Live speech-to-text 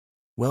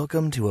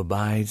Welcome to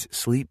Abide's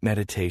Sleep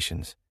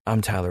Meditations.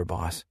 I'm Tyler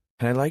Boss,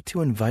 and I'd like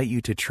to invite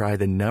you to try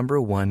the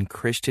 #1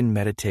 Christian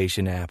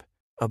meditation app,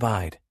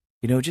 Abide.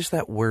 You know, just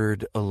that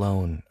word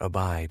alone,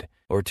 abide,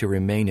 or to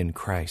remain in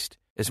Christ,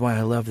 is why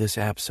I love this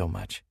app so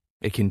much.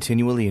 It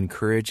continually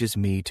encourages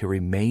me to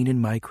remain in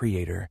my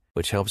Creator,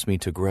 which helps me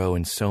to grow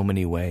in so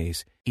many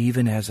ways,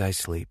 even as I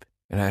sleep.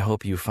 And I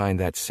hope you find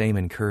that same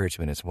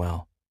encouragement as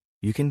well.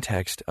 You can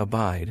text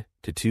ABIDE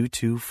to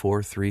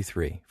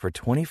 22433 for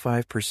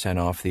 25%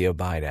 off the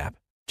Abide app.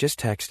 Just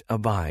text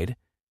ABIDE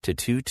to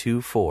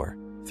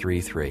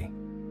 22433.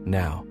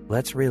 Now,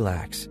 let's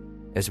relax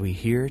as we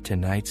hear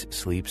tonight's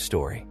sleep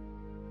story.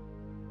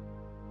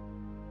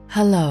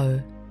 Hello,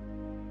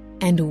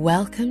 and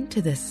welcome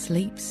to the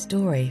sleep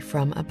story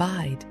from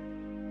Abide.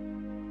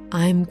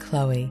 I'm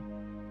Chloe,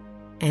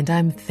 and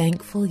I'm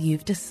thankful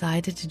you've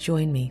decided to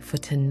join me for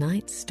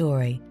tonight's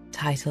story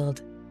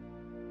titled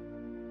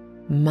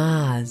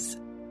Mars,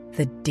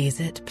 the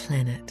Desert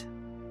Planet.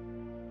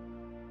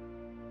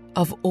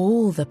 Of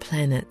all the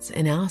planets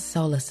in our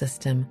solar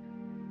system,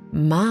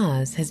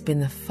 Mars has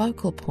been the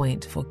focal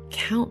point for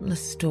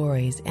countless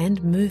stories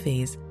and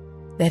movies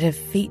that have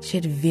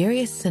featured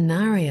various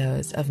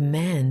scenarios of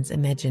man's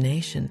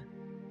imagination.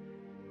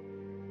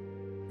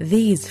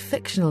 These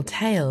fictional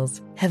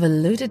tales have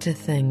alluded to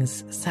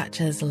things such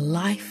as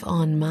life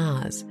on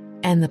Mars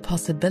and the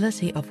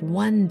possibility of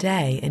one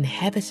day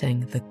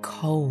inhabiting the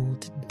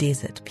cold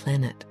desert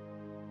planet.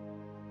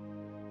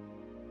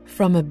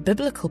 From a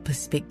biblical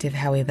perspective,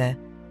 however,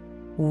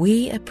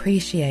 we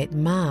appreciate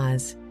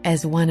Mars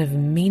as one of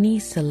many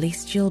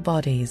celestial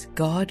bodies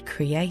God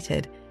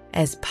created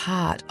as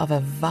part of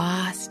a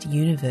vast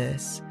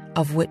universe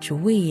of which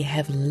we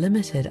have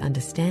limited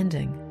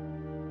understanding.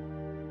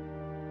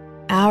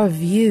 Our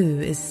view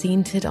is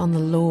centered on the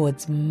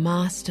Lord's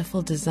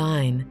masterful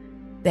design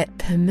that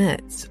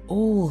permits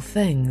all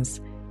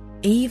things,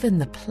 even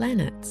the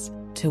planets,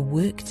 to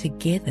work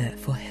together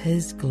for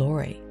His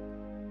glory.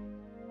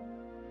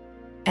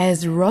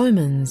 As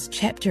Romans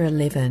chapter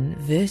 11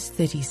 verse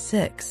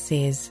 36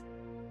 says,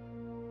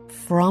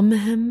 "From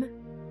Him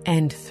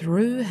and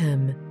through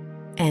Him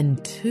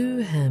and to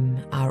Him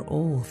are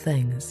all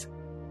things.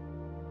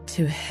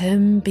 To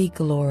Him be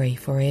glory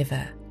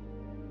forever.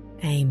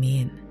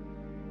 Amen."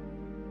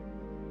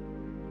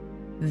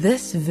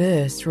 This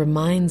verse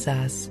reminds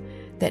us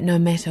that no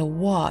matter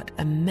what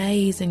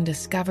amazing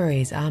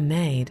discoveries are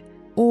made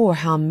or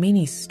how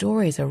many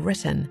stories are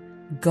written,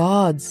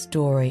 God's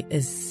story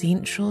is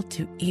central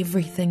to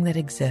everything that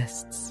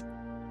exists.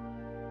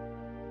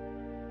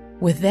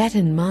 With that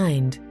in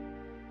mind,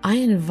 I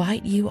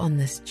invite you on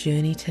this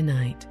journey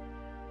tonight,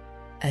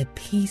 a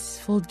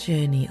peaceful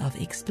journey of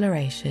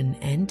exploration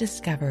and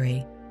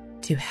discovery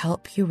to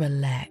help you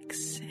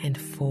relax and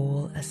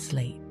fall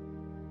asleep.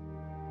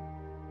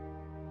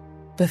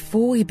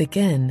 Before we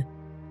begin,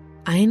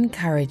 I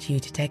encourage you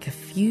to take a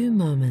few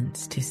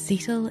moments to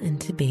settle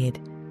into bed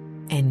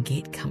and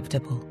get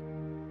comfortable.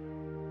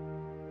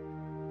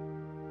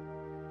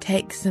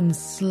 Take some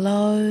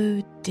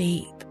slow,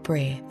 deep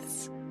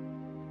breaths,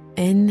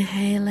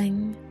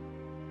 inhaling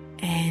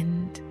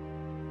and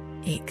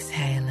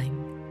exhaling,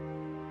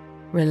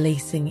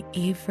 releasing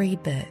every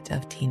bit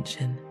of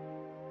tension.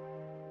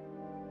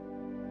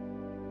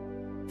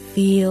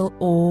 Feel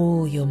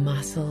all your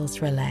muscles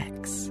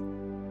relax.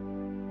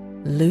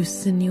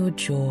 Loosen your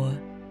jaw.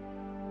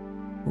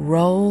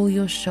 Roll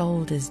your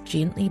shoulders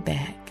gently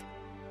back.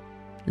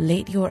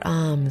 Let your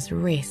arms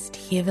rest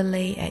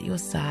heavily at your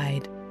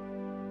side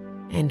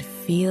and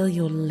feel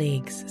your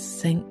legs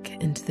sink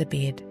into the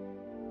bed.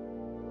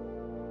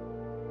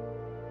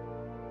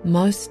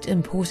 Most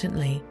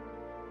importantly,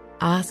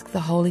 ask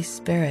the Holy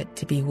Spirit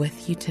to be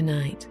with you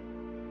tonight.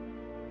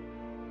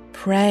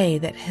 Pray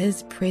that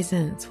His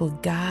presence will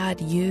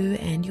guard you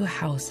and your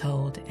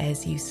household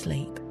as you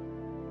sleep.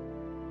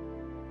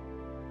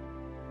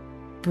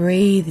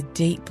 Breathe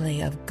deeply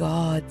of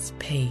God's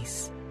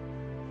peace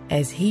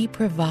as He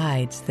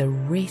provides the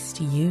rest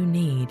you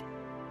need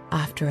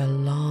after a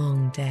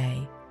long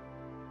day.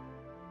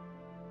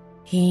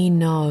 He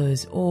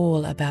knows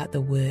all about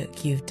the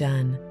work you've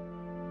done,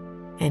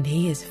 and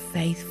He is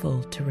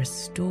faithful to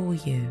restore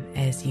you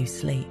as you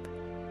sleep.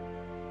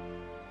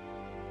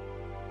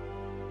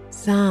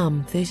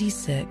 Psalm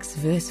 36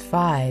 verse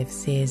 5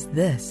 says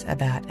this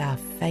about our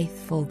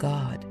faithful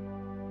God: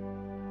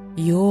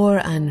 "Your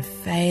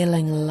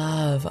unfailing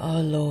love, O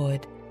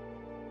Lord,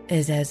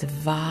 is as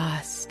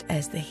vast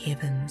as the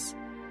heavens.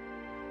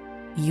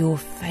 Your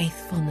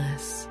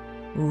faithfulness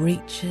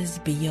reaches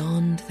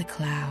beyond the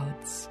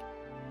clouds."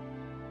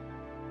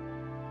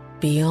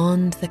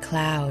 Beyond the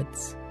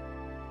clouds.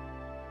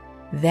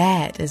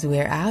 That is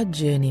where our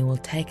journey will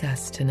take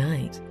us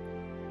tonight.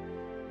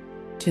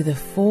 To the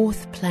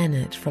fourth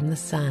planet from the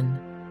Sun.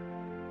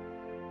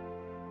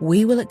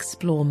 We will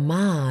explore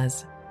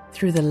Mars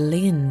through the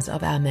lens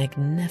of our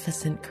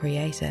magnificent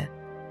Creator,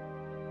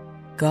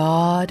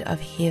 God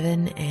of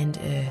heaven and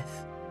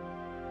earth.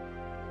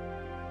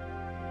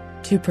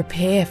 To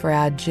prepare for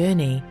our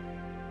journey,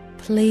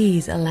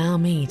 please allow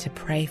me to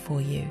pray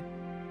for you.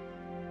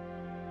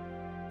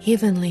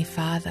 Heavenly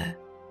Father,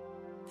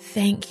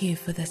 thank you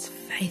for this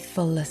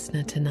faithful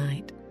listener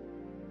tonight,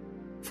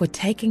 for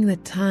taking the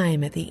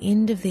time at the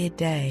end of their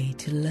day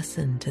to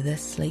listen to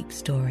this sleep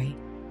story.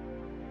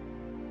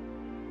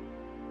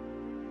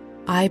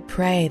 I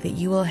pray that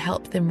you will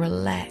help them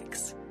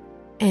relax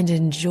and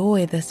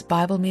enjoy this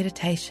Bible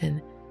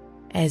meditation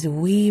as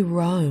we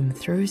roam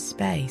through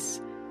space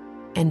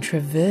and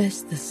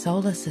traverse the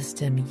solar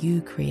system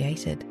you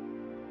created.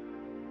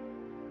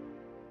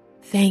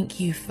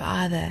 Thank you,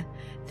 Father,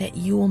 that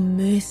your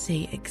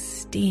mercy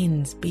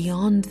extends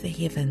beyond the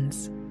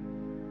heavens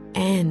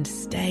and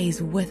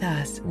stays with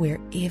us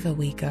wherever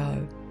we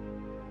go.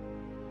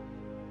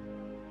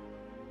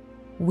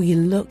 We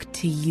look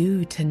to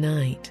you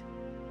tonight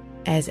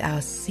as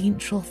our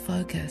central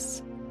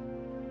focus,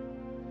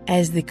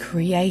 as the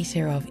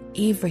creator of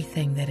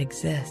everything that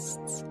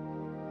exists.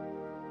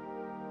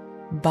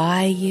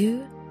 By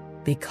you,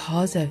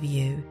 because of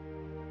you,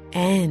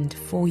 and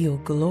for your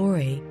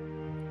glory,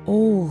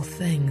 all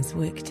things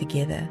work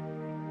together.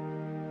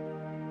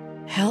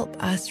 Help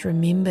us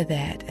remember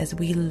that as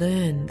we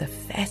learn the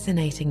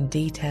fascinating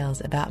details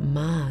about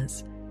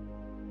Mars,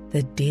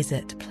 the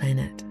desert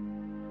planet.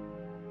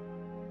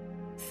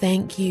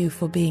 Thank you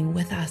for being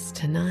with us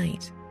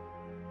tonight.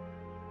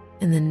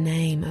 In the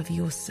name of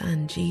your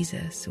Son,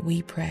 Jesus,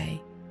 we pray.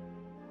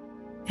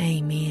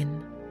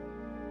 Amen.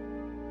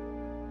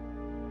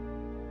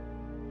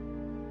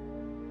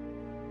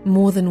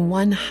 More than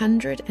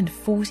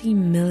 140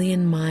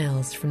 million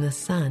miles from the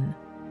Sun,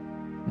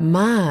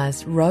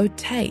 Mars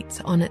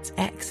rotates on its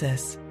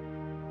axis,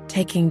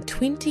 taking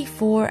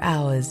 24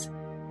 hours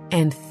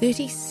and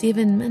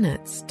 37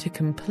 minutes to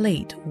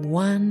complete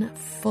one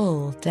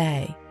full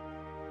day.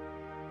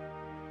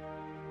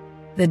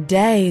 The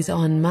days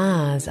on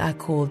Mars are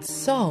called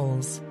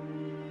sols,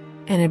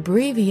 an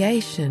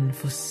abbreviation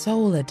for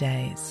solar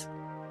days.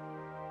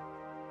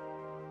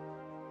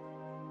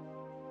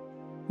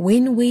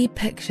 When we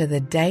picture the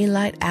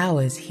daylight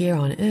hours here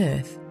on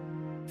Earth,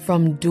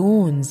 from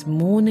dawn's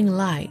morning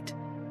light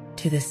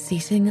to the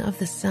setting of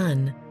the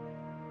sun,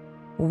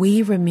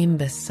 we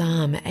remember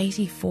Psalm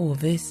 84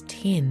 verse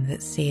 10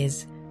 that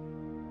says,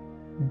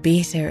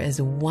 "Better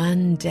is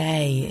one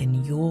day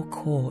in your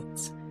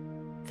courts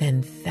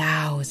than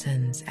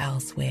thousands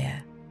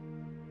elsewhere."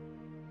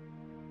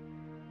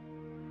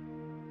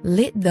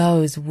 Let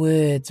those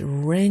words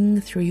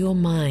ring through your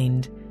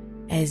mind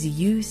as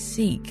you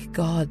seek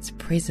God's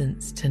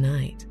presence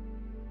tonight.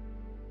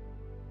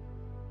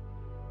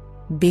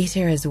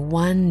 Better is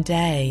one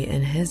day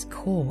in His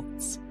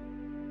courts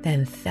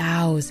than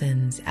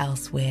thousands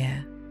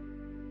elsewhere.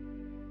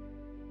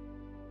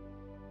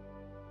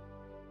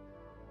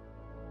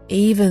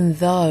 Even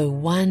though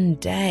one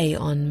day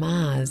on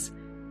Mars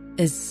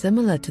is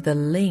similar to the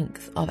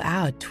length of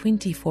our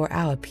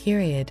 24-hour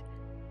period,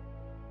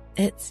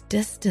 its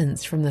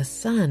distance from the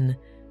Sun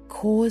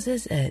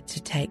causes it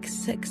to take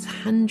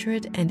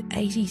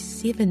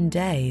 687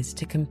 days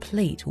to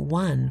complete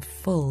one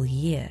full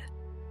year.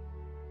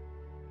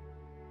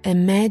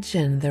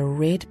 Imagine the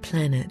red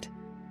planet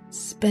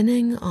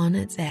spinning on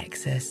its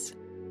axis,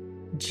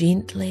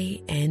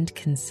 gently and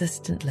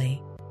consistently,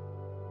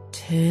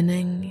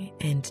 turning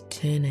and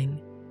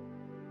turning.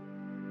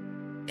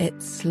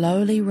 It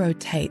slowly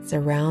rotates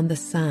around the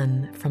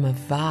Sun from a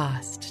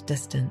vast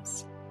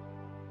distance.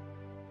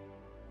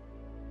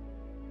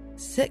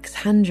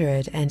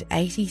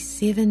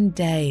 687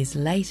 days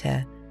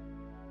later,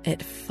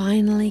 it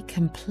finally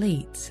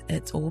completes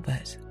its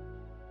orbit.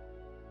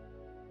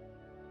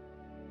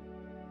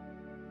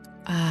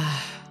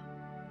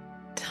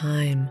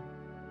 Time.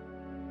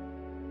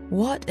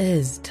 What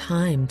is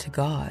time to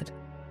God?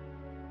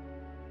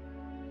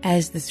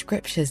 As the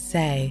scriptures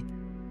say,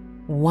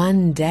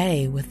 one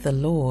day with the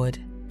Lord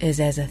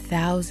is as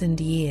 1,000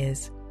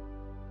 years,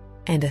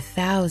 and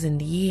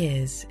 1,000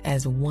 years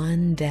as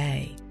one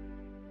day.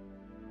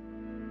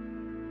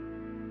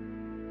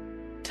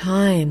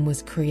 Time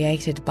was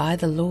created by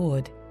the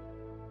Lord,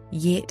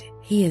 yet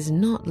He is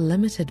not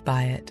limited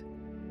by it.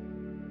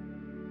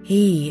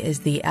 He is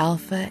the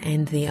Alpha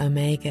and the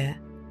Omega,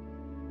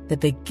 the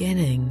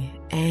beginning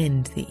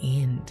and the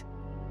end.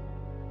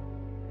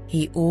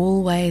 He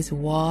always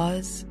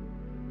was,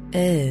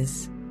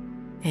 is,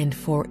 and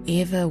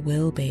forever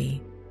will be.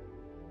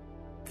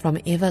 From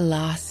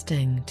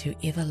everlasting to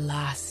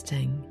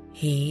everlasting,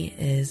 He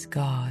is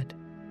God.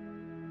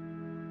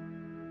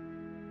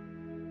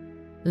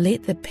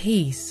 Let the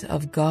peace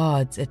of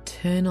God's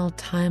eternal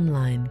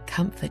timeline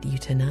comfort you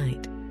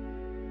tonight,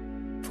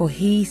 for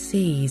He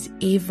sees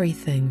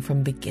everything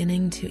from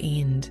beginning to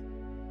end.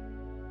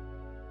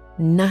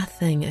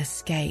 Nothing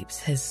escapes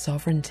His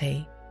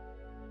sovereignty.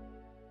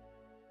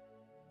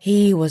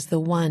 He was the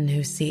one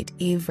who set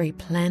every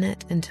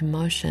planet into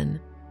motion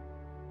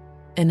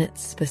in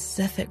its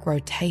specific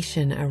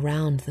rotation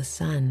around the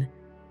Sun,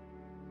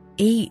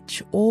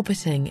 each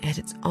orbiting at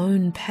its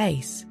own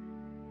pace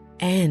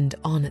and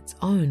on its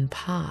own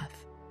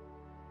path.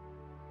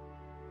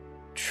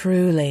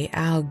 Truly,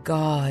 our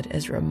God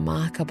is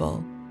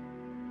remarkable.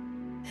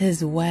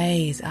 His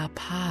ways are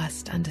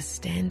past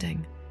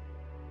understanding.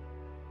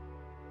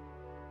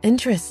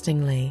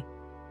 Interestingly,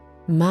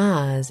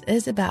 Mars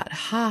is about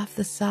half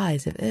the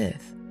size of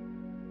Earth.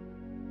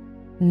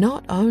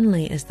 Not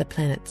only is the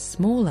planet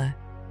smaller,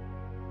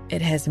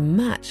 it has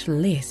much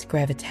less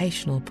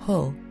gravitational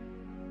pull.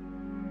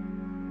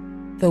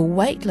 The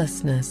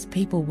weightlessness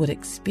people would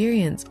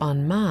experience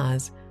on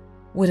Mars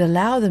would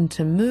allow them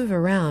to move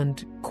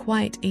around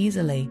quite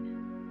easily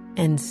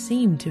and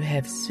seem to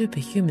have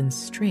superhuman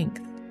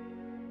strength.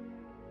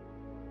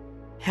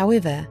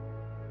 However,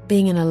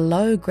 being in a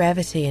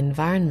low-gravity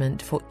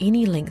environment for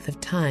any length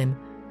of time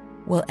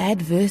will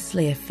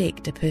adversely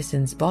affect a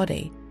person's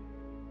body,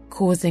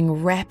 causing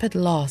rapid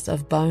loss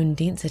of bone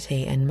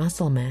density and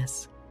muscle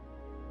mass.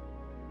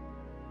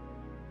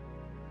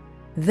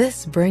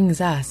 This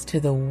brings us to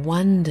the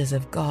wonders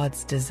of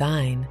God's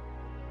design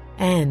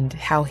and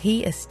how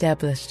He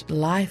established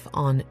life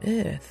on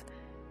Earth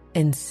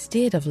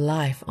instead of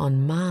life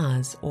on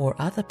Mars or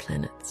other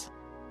planets.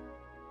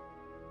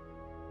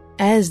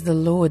 As the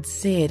Lord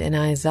said in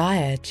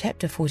Isaiah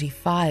chapter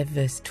 45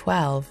 verse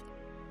 12,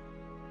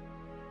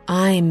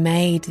 "I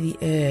made the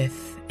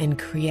earth and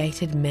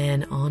created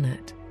man on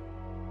it.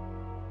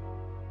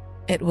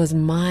 It was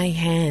my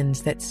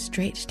hands that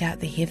stretched out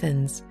the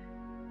heavens,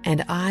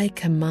 and I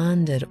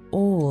commanded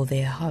all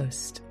their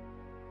host."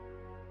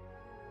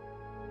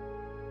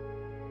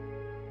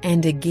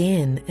 And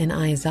again in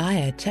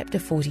Isaiah chapter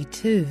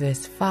 42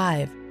 verse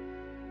 5,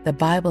 the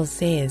Bible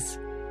says,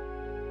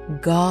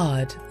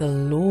 "God the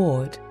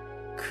Lord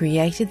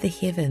created the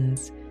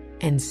heavens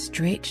and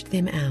stretched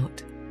them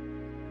out.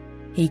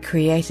 He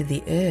created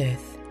the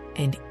earth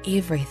and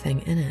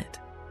everything in it.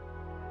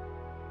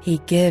 He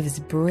gives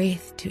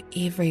breath to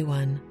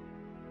everyone,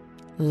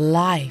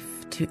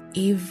 life to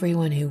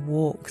everyone who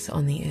walks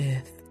on the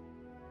earth."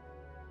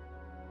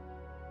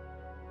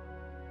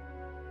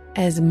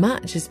 As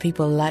much as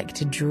people like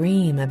to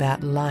dream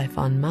about life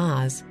on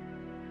Mars,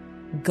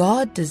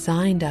 God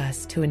designed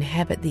us to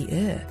inhabit the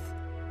earth.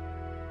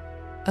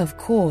 Of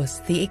course,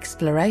 the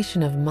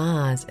exploration of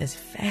Mars is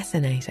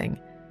fascinating,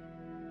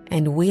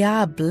 and we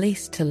are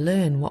blessed to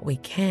learn what we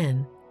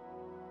can.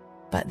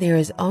 But there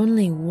is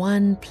only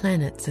one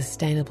planet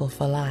sustainable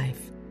for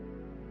life,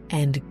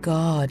 and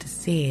God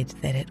said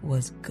that it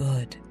was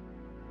good.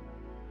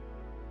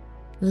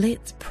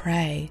 Let's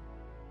pray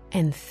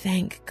and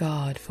thank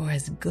God for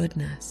His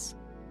goodness.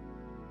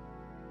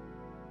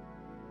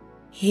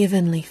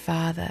 Heavenly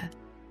Father,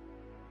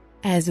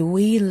 as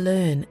we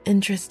learn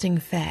interesting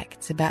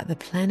facts about the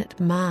planet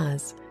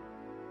Mars,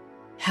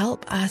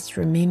 help us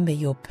remember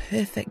your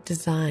perfect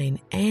design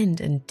and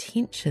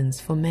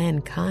intentions for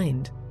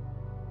mankind.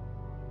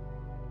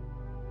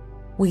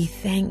 We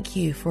thank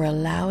you for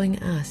allowing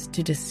us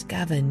to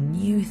discover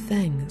new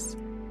things,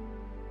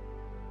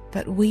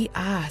 but we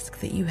ask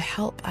that you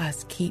help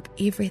us keep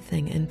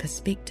everything in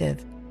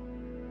perspective,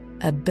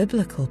 a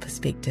biblical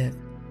perspective,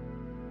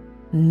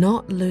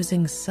 not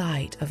losing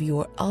sight of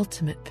your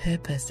ultimate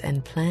purpose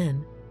and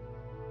plan.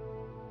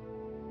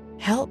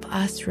 Help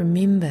us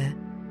remember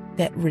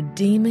that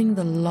redeeming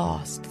the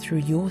lost through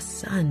your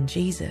Son,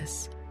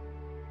 Jesus,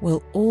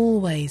 will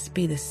always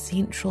be the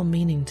central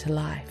meaning to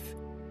life.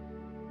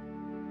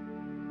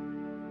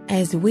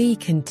 As we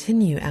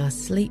continue our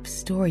sleep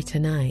story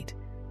tonight,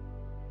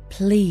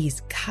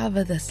 please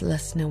cover this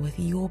listener with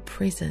your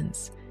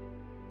presence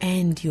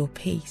and your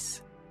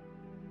peace.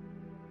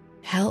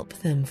 Help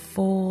them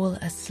fall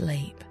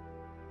asleep,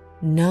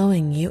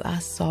 knowing you are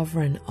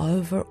sovereign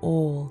over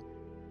all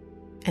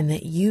and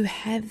that you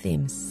have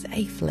them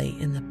safely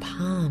in the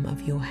palm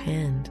of your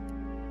hand.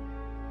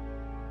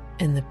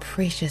 In the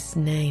precious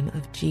name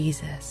of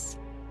Jesus,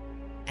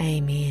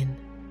 Amen.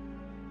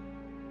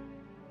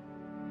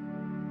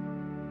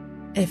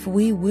 If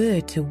we were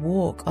to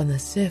walk on the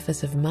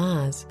surface of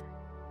Mars,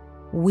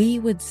 we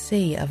would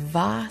see a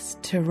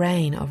vast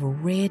terrain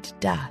of red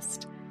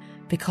dust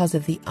because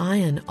of the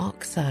iron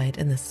oxide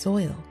in the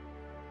soil,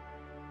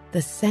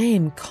 the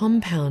same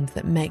compound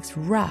that makes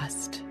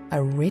rust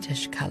a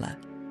reddish color.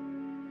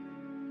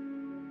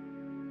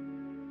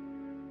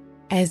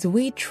 As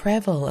we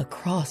travel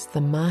across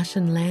the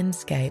Martian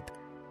landscape,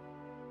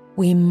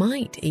 we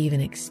might even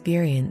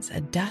experience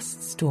a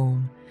dust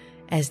storm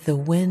as the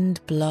wind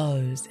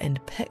blows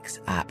and picks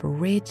up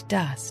red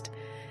dust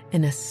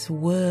in a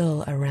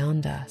swirl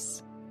around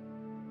us.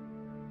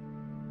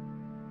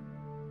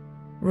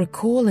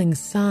 Recalling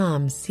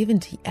Psalm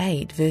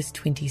 78 verse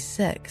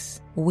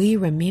 26, we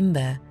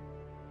remember,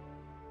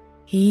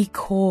 "He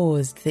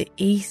caused the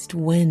east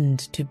wind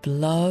to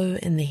blow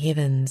in the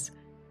heavens,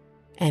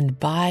 and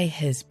by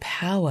His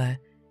power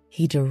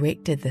He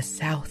directed the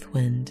south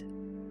wind."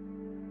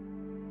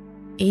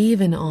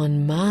 Even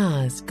on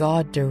Mars,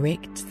 God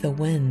directs the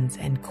winds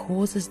and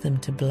causes them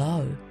to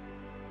blow.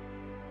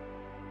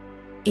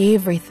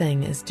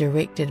 Everything is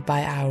directed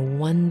by our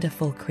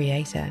wonderful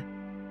Creator.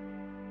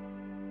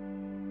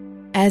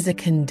 As a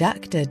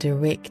conductor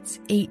directs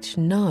each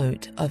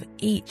note of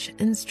each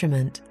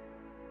instrument,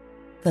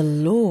 The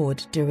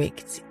Lord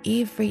directs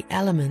every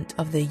element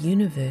of the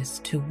universe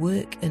to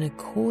work in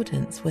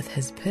accordance with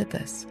His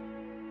purpose.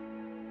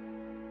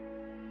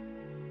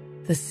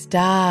 The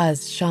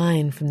stars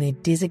shine from their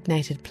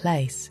designated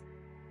place,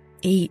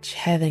 each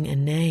having a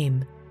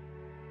name,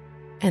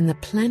 and the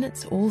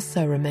planets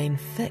also remain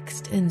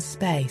fixed in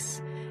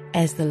space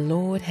as the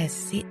Lord has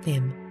set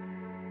them,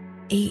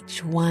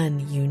 each one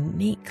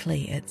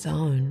uniquely its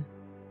own.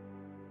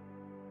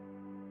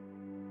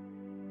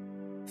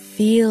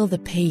 Feel the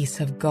peace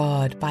of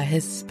God by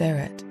His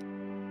Spirit,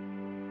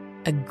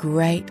 a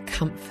great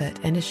comfort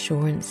and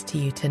assurance to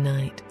you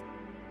tonight.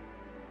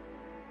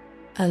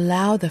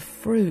 Allow the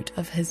fruit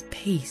of His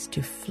peace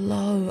to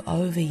flow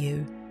over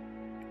you,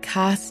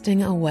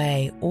 casting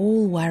away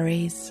all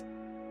worries,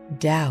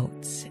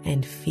 doubts,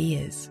 and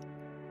fears.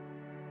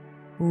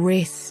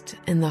 Rest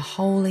in the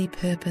holy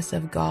purpose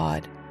of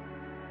God,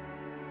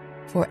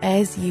 for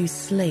as you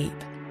sleep,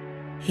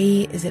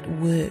 He is at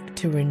work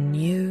to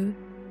renew,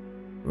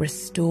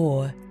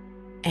 restore,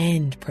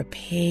 and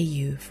prepare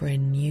you for a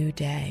new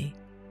day.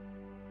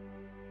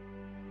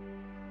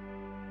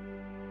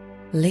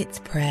 Let's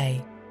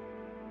pray.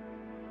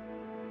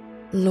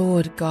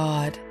 Lord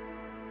God,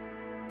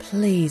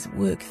 please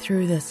work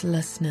through this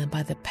listener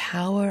by the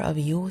power of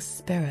your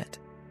Spirit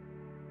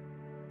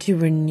to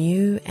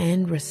renew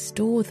and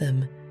restore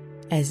them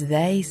as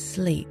they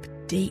sleep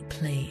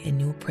deeply in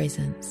your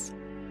presence.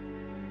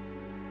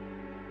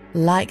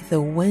 Like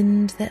the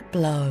wind that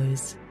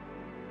blows,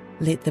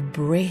 let the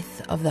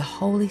breath of the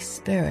Holy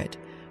Spirit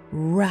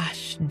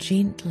rush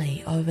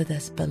gently over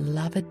this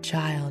beloved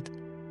child,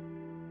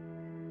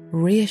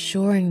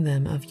 reassuring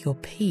them of your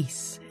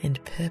peace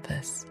and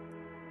purpose.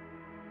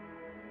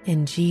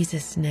 In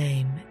Jesus'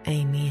 name,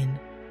 amen.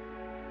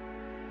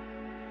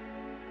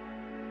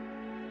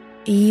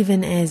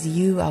 Even as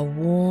you are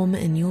warm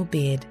in your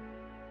bed,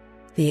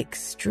 the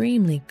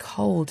extremely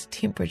cold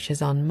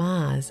temperatures on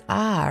Mars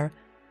are,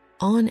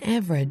 on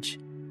average,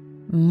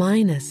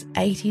 minus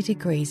 80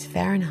 degrees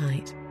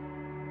Fahrenheit.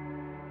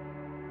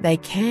 They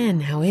can,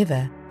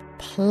 however,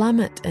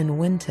 plummet in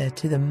winter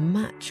to the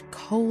much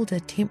colder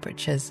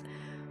temperatures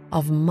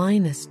of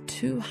minus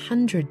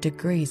 200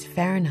 degrees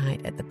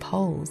Fahrenheit at the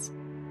poles.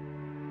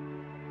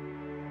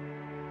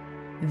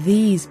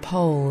 These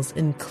poles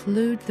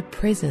include the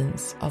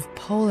presence of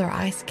polar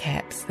ice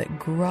caps that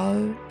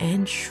grow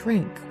and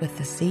shrink with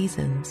the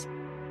seasons.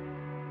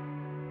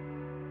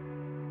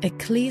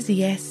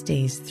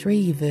 Ecclesiastes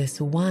 3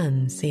 verse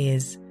 1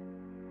 says,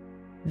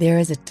 "There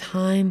is a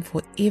time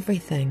for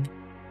everything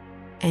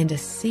and a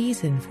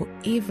season for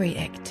every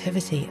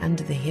activity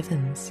under the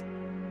heavens."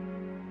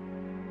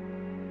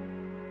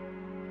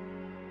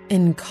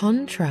 In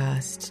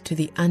contrast to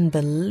the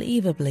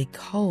unbelievably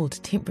cold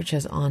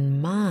temperatures on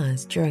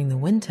Mars during the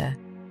winter,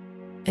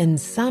 in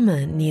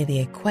summer near the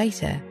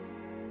equator,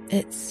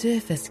 its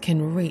surface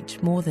can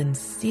reach more than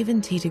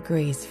 70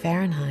 degrees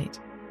Fahrenheit.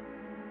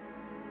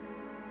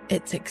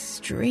 Its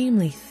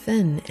extremely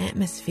thin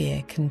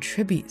atmosphere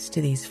contributes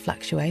to these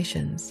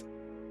fluctuations.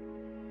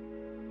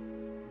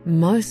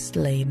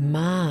 Mostly,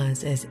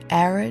 Mars is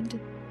arid,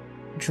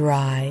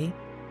 dry,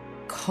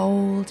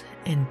 cold,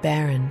 and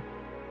barren,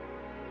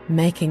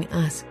 making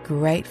us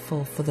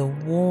grateful for the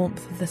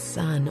warmth of the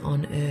sun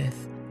on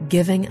Earth,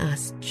 giving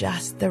us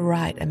just the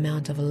right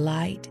amount of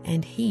light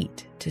and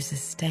heat to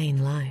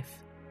sustain life.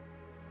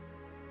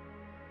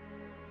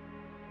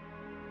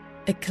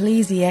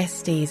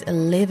 Ecclesiastes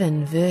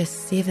 11 verse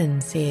 7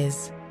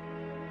 says,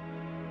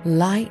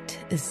 "Light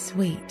is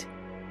sweet,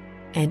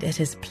 and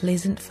it is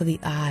pleasant for the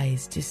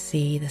eyes to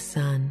see the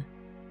sun."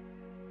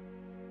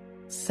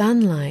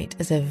 Sunlight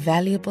is a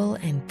valuable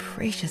and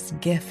precious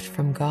gift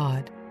from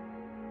God.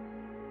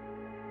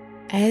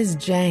 As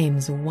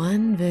James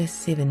 1 verse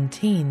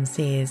 17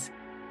 says,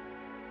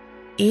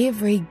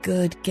 "Every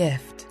good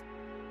gift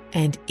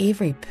and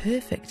every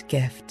perfect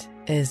gift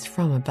is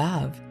from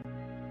above,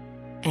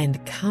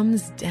 and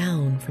comes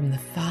down from the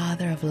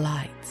Father of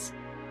lights,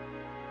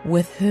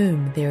 with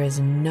whom there is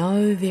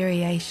no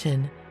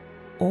variation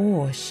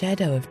or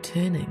shadow of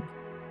turning."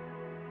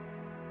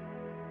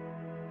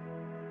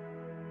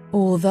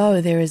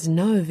 Although there is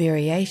no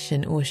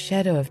variation or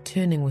shadow of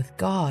turning with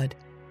God,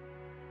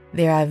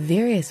 there are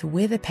various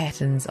weather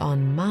patterns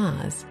on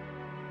Mars,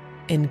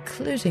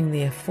 including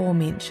the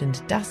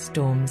aforementioned dust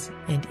storms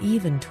and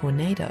even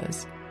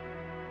tornadoes.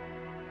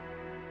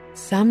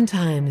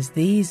 Sometimes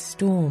these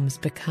storms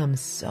become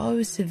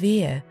so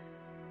severe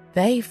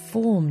they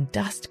form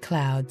dust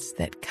clouds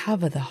that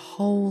cover the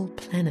whole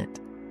planet.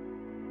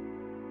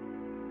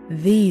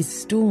 These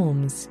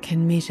storms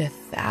can measure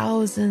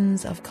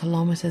thousands of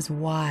kilometers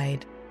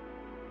wide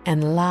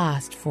and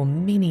last for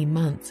many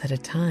months at a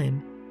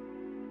time.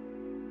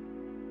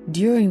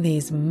 During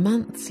these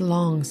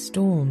months-long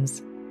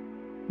storms,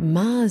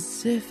 Mars'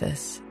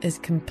 surface is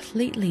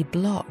completely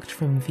blocked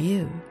from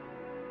view.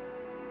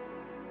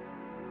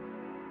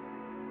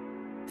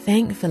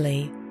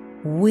 Thankfully,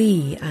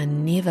 we are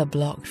never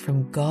blocked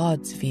from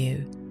God's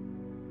view.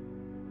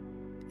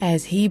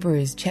 As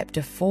Hebrews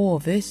chapter 4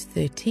 verse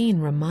 13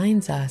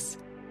 reminds us,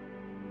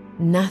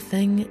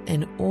 Nothing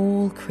in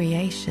all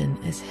creation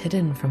is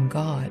hidden from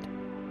God.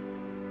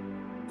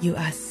 You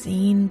are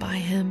seen by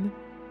Him,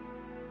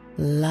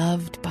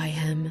 loved by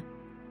Him,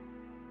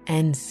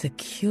 and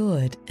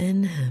secured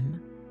in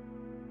Him.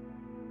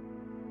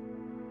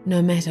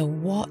 No matter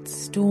what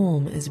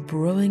storm is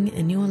brewing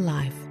in your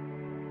life,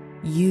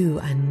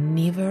 you are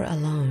never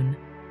alone.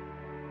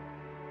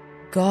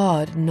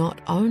 God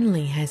not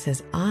only has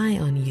His eye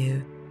on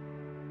you,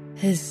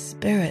 His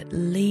Spirit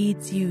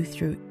leads you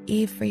through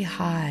every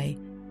high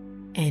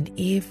and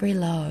every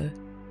low.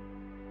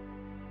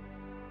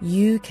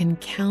 You can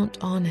count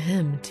on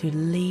Him to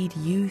lead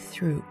you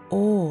through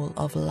all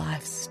of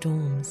life's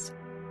storms.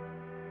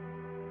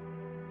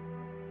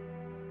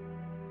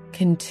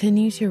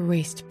 Continue to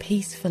rest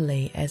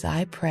peacefully as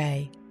I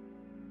pray.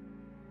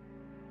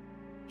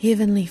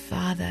 Heavenly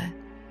Father,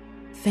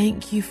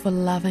 thank you for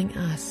loving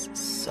us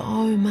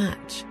so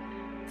much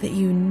that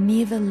you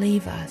never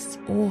leave us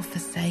or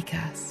forsake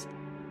us.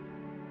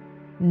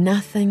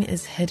 Nothing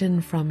is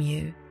hidden from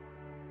you,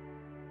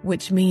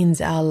 which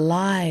means our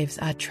lives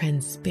are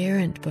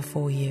transparent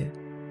before you.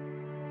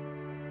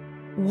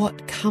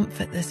 What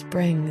comfort this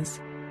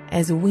brings,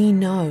 as we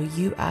know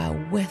you are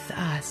with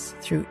us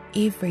through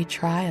every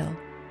trial.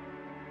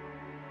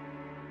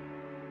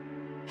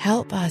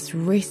 Help us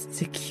rest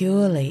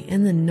securely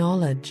in the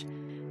knowledge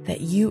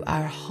that you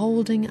are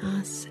holding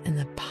us in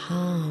the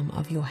palm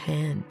of your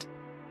hand.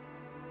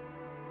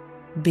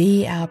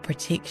 Be our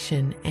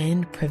protection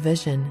and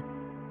provision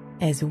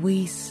as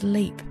we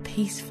sleep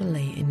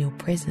peacefully in your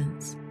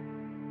presence.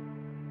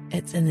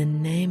 It's in the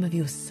name of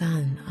your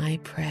Son I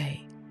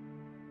pray.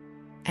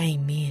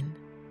 Amen.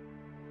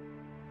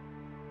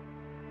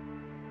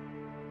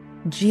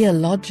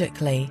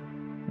 Geologically,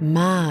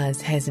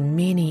 Mars has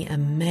many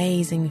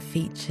amazing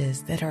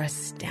features that are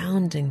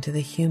astounding to the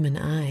human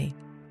eye.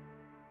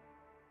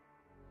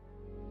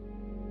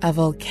 A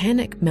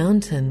volcanic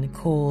mountain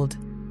called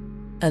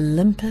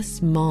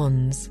Olympus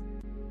Mons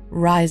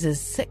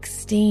rises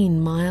 16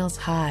 miles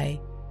high,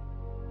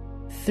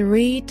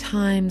 3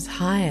 times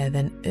higher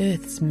than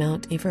Earth's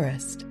Mount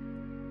Everest,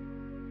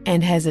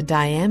 and has a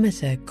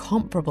diameter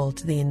comparable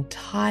to the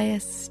entire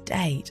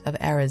state of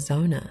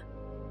Arizona.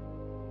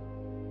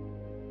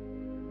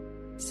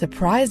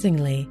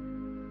 Surprisingly,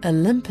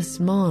 Olympus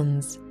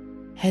Mons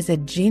has a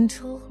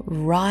gentle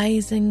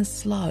rising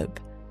slope,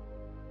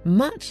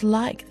 much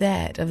like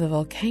that of the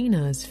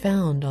volcanoes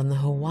found on the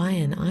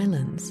Hawaiian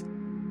Islands.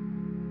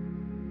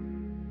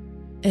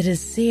 It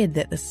is said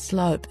that the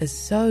slope is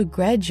so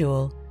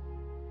gradual,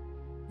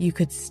 you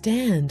could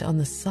stand on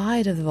the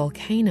side of the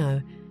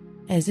volcano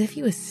as if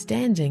you were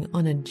standing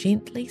on a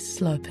gently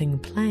sloping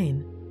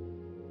plain.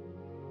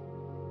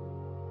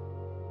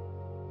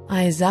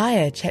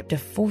 Isaiah chapter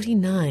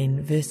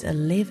 49 verse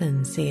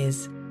 11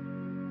 says,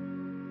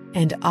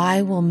 "And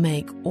I will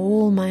make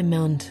all my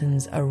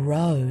mountains a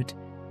road,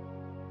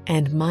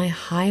 and my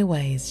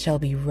highways shall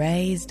be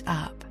raised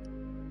up."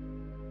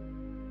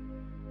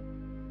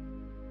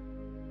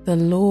 The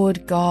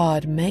Lord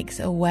God makes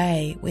a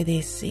way where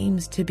there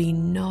seems to be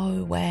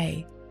no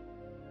way.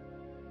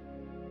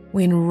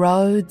 When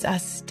roads are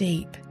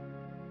steep,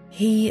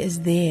 He is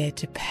there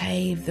to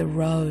pave the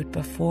road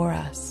before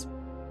us.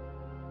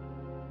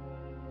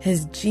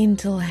 His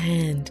gentle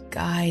hand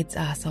guides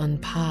us on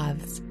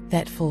paths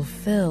that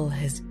fulfill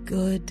His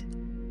good,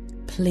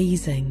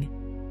 pleasing,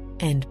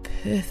 and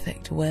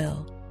perfect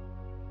will.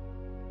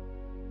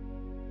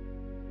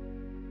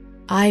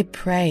 I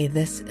pray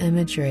this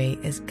imagery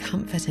is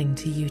comforting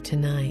to you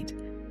tonight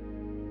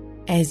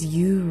as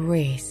you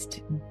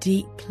rest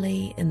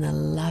deeply in the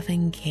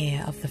loving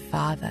care of the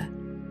Father.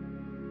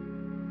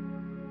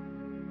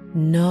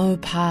 No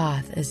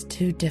path is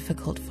too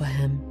difficult for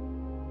Him.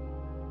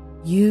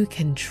 You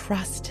can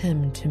trust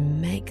Him to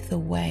make the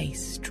way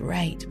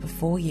straight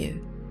before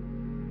you.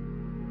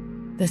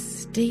 The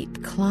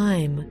steep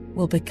climb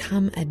will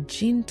become a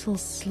gentle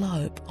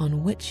slope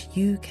on which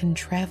you can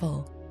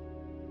travel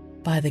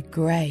by the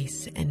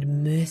grace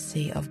and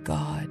mercy of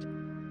God.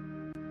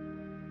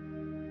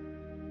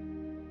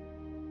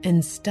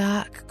 In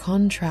stark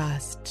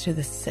contrast to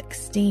the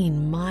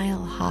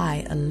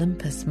 16-mile-high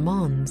Olympus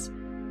Mons,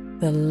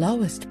 the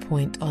lowest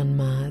point on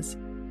Mars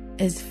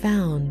is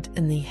found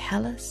in the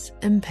Hellas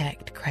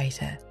Impact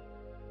Crater.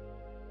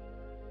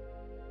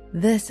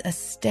 This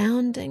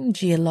astounding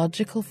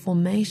geological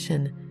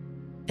formation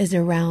is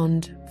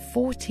around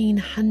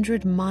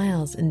 1,400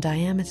 miles in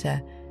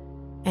diameter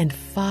and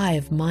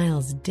 5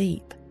 miles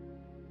deep,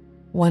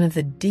 one of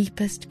the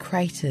deepest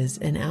craters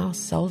in our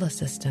solar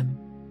system.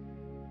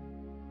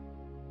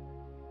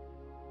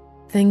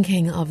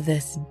 Thinking of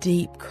this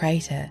deep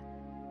crater,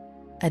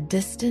 a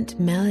distant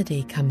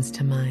melody comes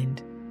to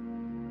mind,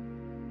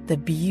 the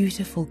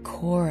beautiful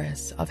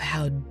chorus of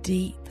how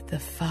deep the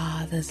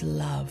Father's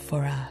love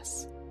for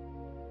us.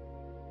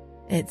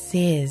 It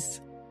says,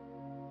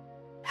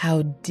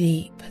 "How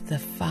deep the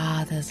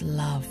Father's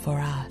love for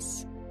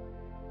us,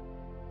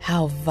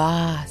 how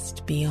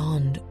vast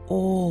beyond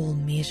all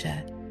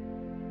measure,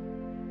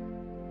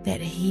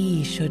 that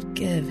He should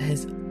give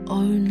His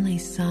only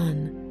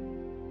Son,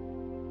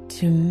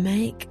 to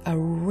make a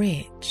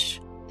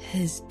wretch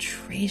his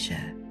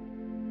treasure.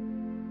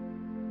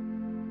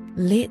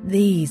 Let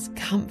these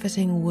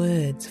comforting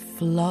words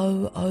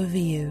flow over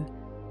you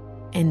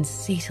and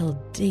settle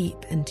deep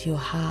into your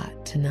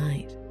heart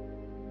tonight.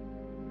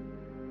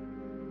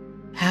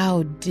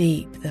 How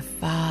deep the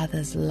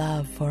Father's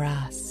love for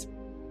us,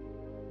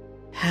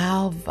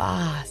 how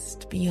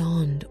vast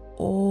beyond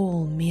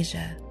all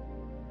measure.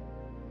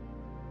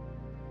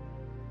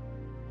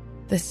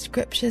 The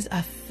scriptures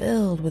are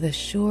filled with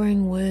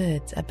assuring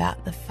words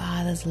about the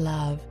Father's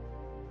love,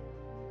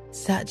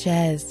 such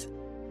as,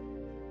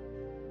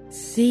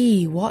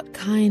 "See what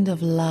kind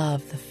of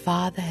love the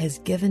Father has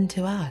given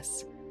to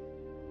us,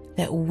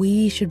 that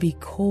we should be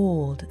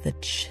called the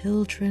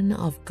children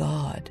of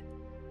God.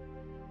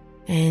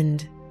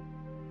 And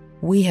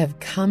we have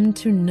come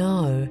to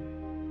know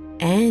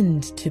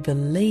and to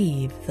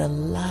believe the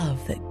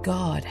love that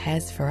God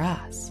has for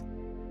us.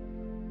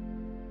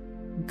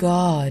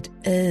 God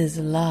is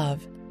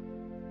love,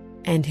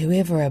 and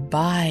whoever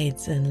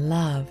abides in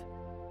love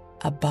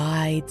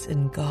abides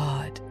in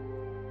God,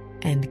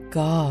 and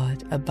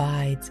God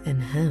abides in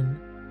him."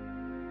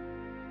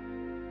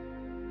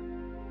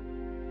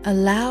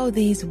 Allow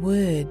these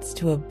words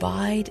to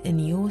abide in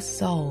your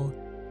soul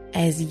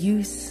as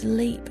you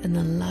sleep in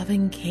the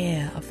loving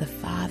care of the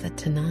Father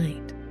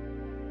tonight.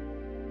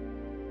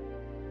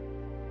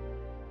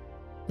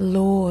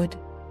 Lord,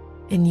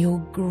 in your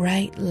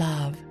great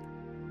love,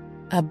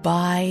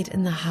 abide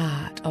in the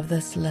heart of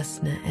this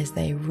listener as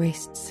they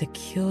rest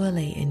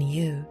securely in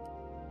you.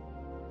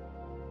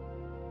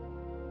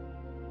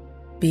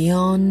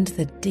 Beyond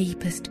the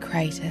deepest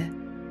crater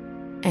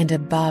and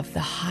above the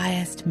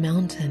highest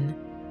mountain,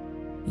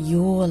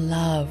 your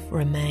love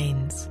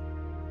remains.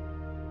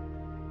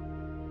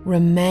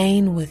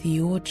 Remain with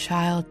your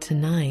child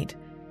tonight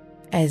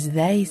as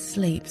they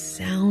sleep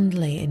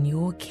soundly in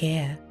your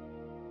care.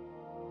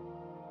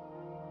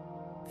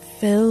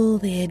 Fill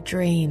their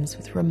dreams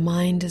with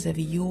reminders of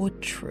your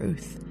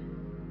truth,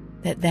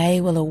 that they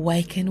will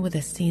awaken with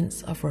a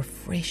sense of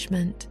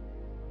refreshment,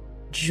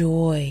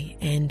 joy,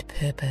 and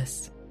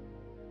purpose.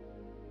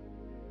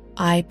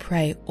 I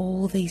pray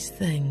all these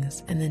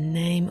things in the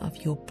name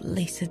of your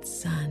blessed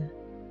Son.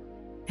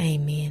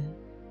 Amen.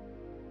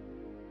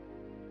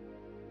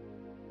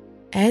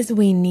 As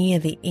we near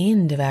the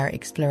end of our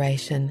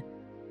exploration,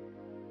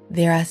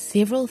 there are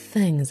several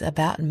things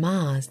about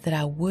Mars that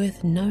are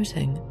worth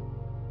noting.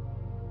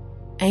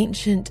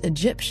 Ancient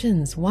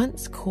Egyptians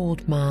once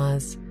called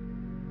Mars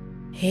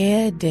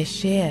Her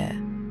Desher,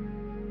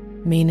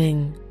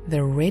 meaning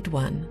the Red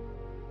One.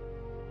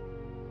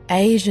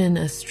 Asian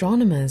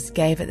astronomers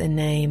gave it the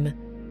name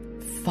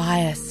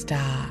Fire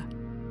Star,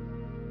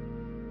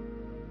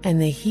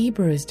 and the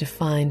Hebrews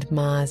defined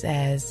Mars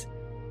as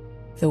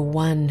the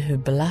one who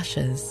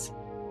blushes.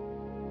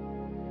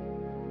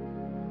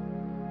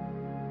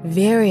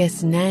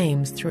 Various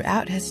names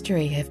throughout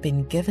history have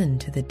been given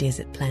to the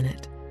desert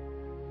planet.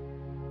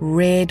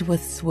 Red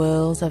with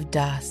swirls of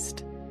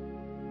dust,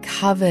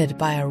 covered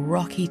by a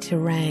rocky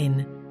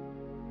terrain,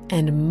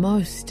 and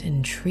most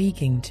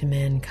intriguing to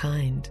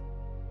mankind.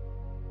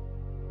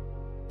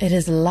 It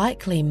is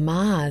likely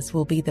Mars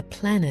will be the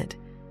planet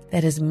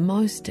that is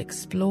most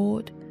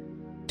explored,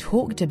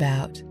 talked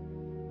about,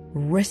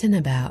 written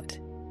about,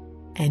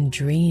 and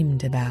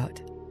dreamed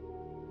about.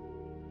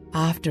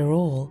 After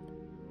all,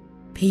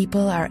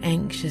 people are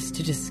anxious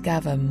to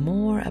discover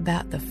more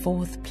about the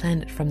fourth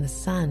planet from the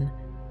Sun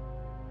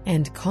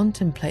and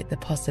contemplate the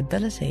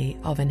possibility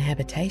of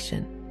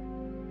inhabitation.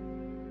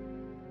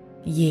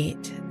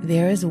 Yet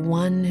there is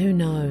one who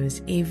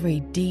knows every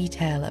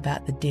detail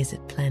about the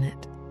desert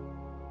planet,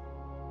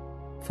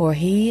 for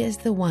he is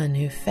the one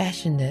who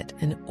fashioned it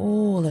in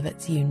all of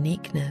its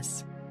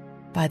uniqueness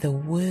by the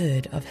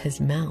word of his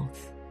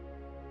mouth.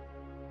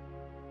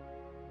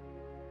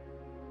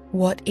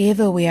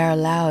 Whatever we are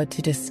allowed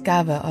to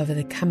discover over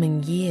the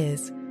coming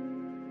years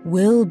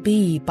will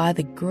be by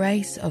the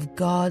grace of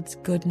God's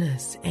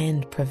goodness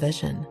and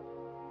provision.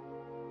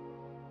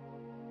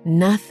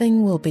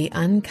 Nothing will be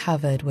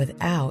uncovered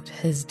without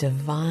his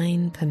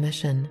divine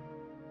permission.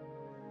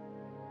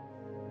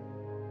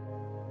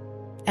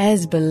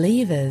 As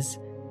believers,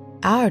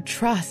 our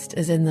trust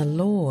is in the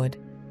Lord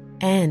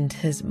and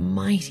his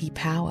mighty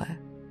power.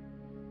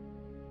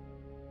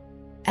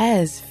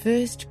 As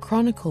 1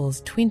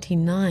 Chronicles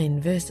 29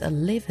 verse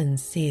 11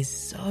 says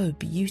so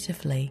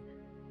beautifully,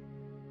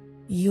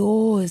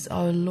 "Yours,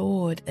 O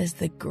Lord, is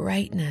the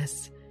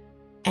greatness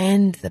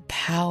and the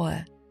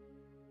power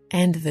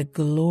and the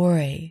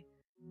glory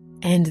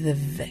and the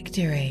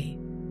victory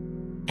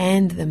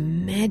and the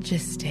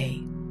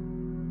majesty,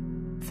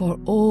 for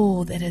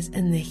all that is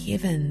in the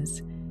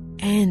heavens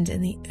and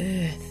in the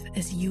earth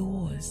is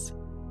yours.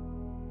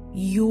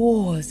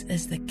 Yours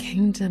is the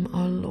kingdom,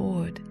 O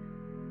Lord,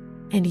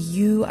 and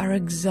you are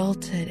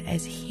exalted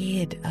as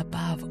head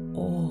above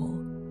all."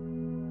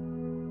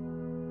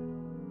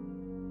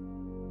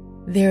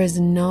 There is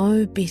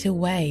no better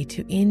way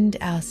to end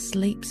our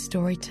sleep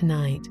story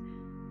tonight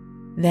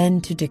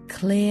than to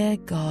declare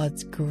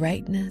God's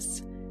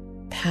greatness,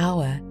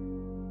 power,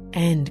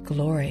 and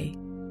glory.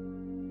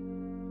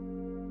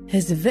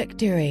 His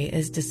victory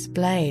is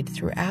displayed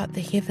throughout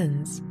the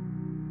heavens,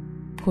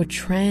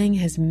 portraying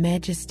His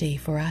majesty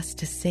for us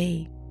to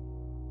see.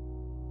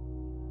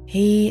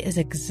 He is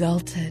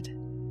exalted.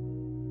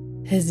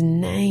 His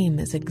name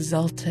is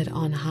exalted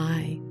on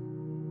high.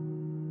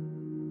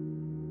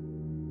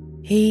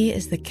 He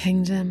is the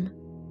kingdom,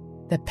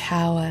 the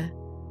power,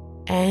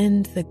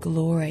 and the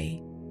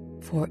glory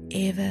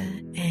forever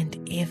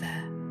and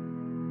ever.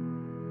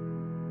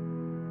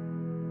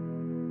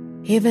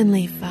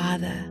 Heavenly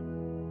Father,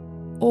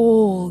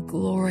 all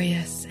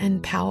glorious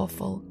and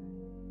powerful,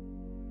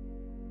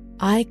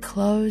 I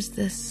close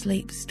this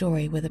sleep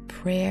story with a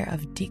prayer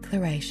of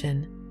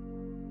declaration,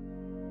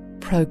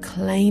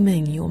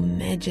 proclaiming your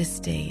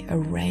majesty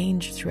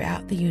arranged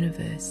throughout the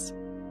universe.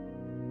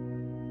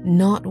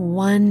 Not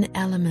one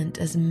element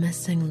is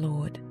missing,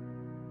 Lord.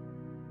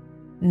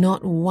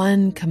 Not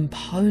one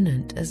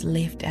component is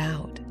left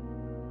out.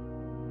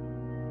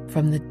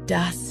 From the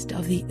dust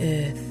of the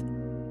earth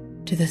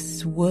to the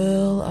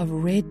swirl of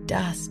red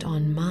dust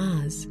on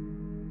Mars,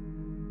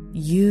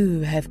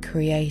 you have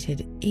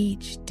created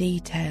each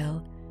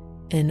detail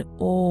in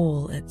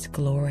all its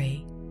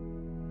glory.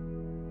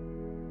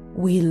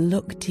 We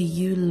look to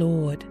you,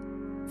 Lord,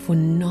 for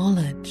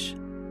knowledge,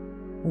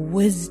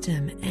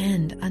 wisdom,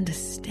 and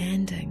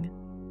understanding.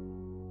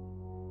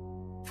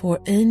 For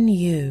in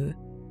you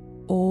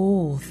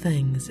all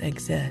things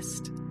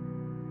exist.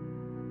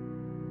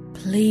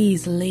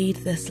 Please lead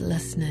this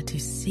listener to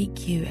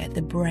seek you at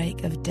the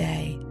break of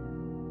day.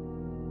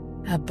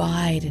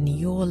 Abide in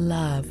your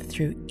love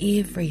through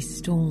every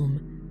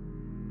storm,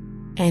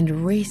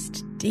 and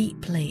rest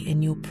deeply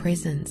in your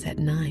presence at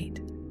night.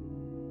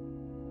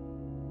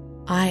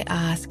 I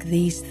ask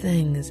these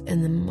things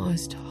in the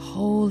most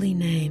holy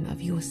name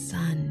of your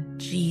Son,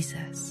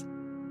 Jesus.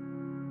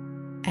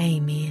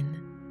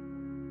 Amen.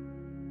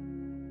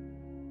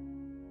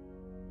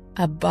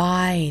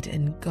 Abide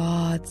in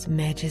God's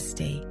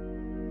majesty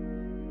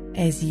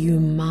as you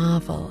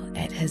marvel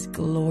at His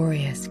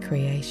glorious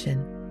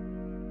creation.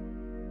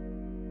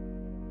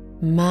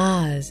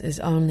 Mars is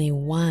only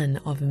one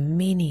of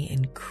many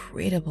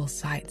incredible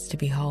sights to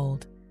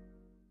behold,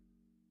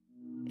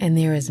 and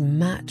there is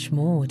much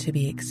more to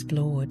be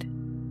explored.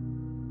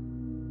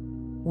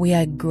 We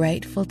are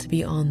grateful to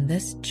be on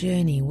this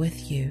journey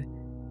with you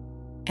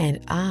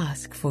and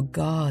ask for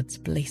God's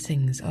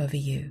blessings over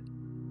you.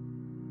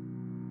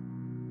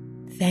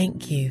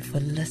 Thank you for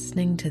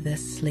listening to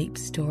this sleep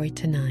story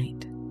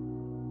tonight.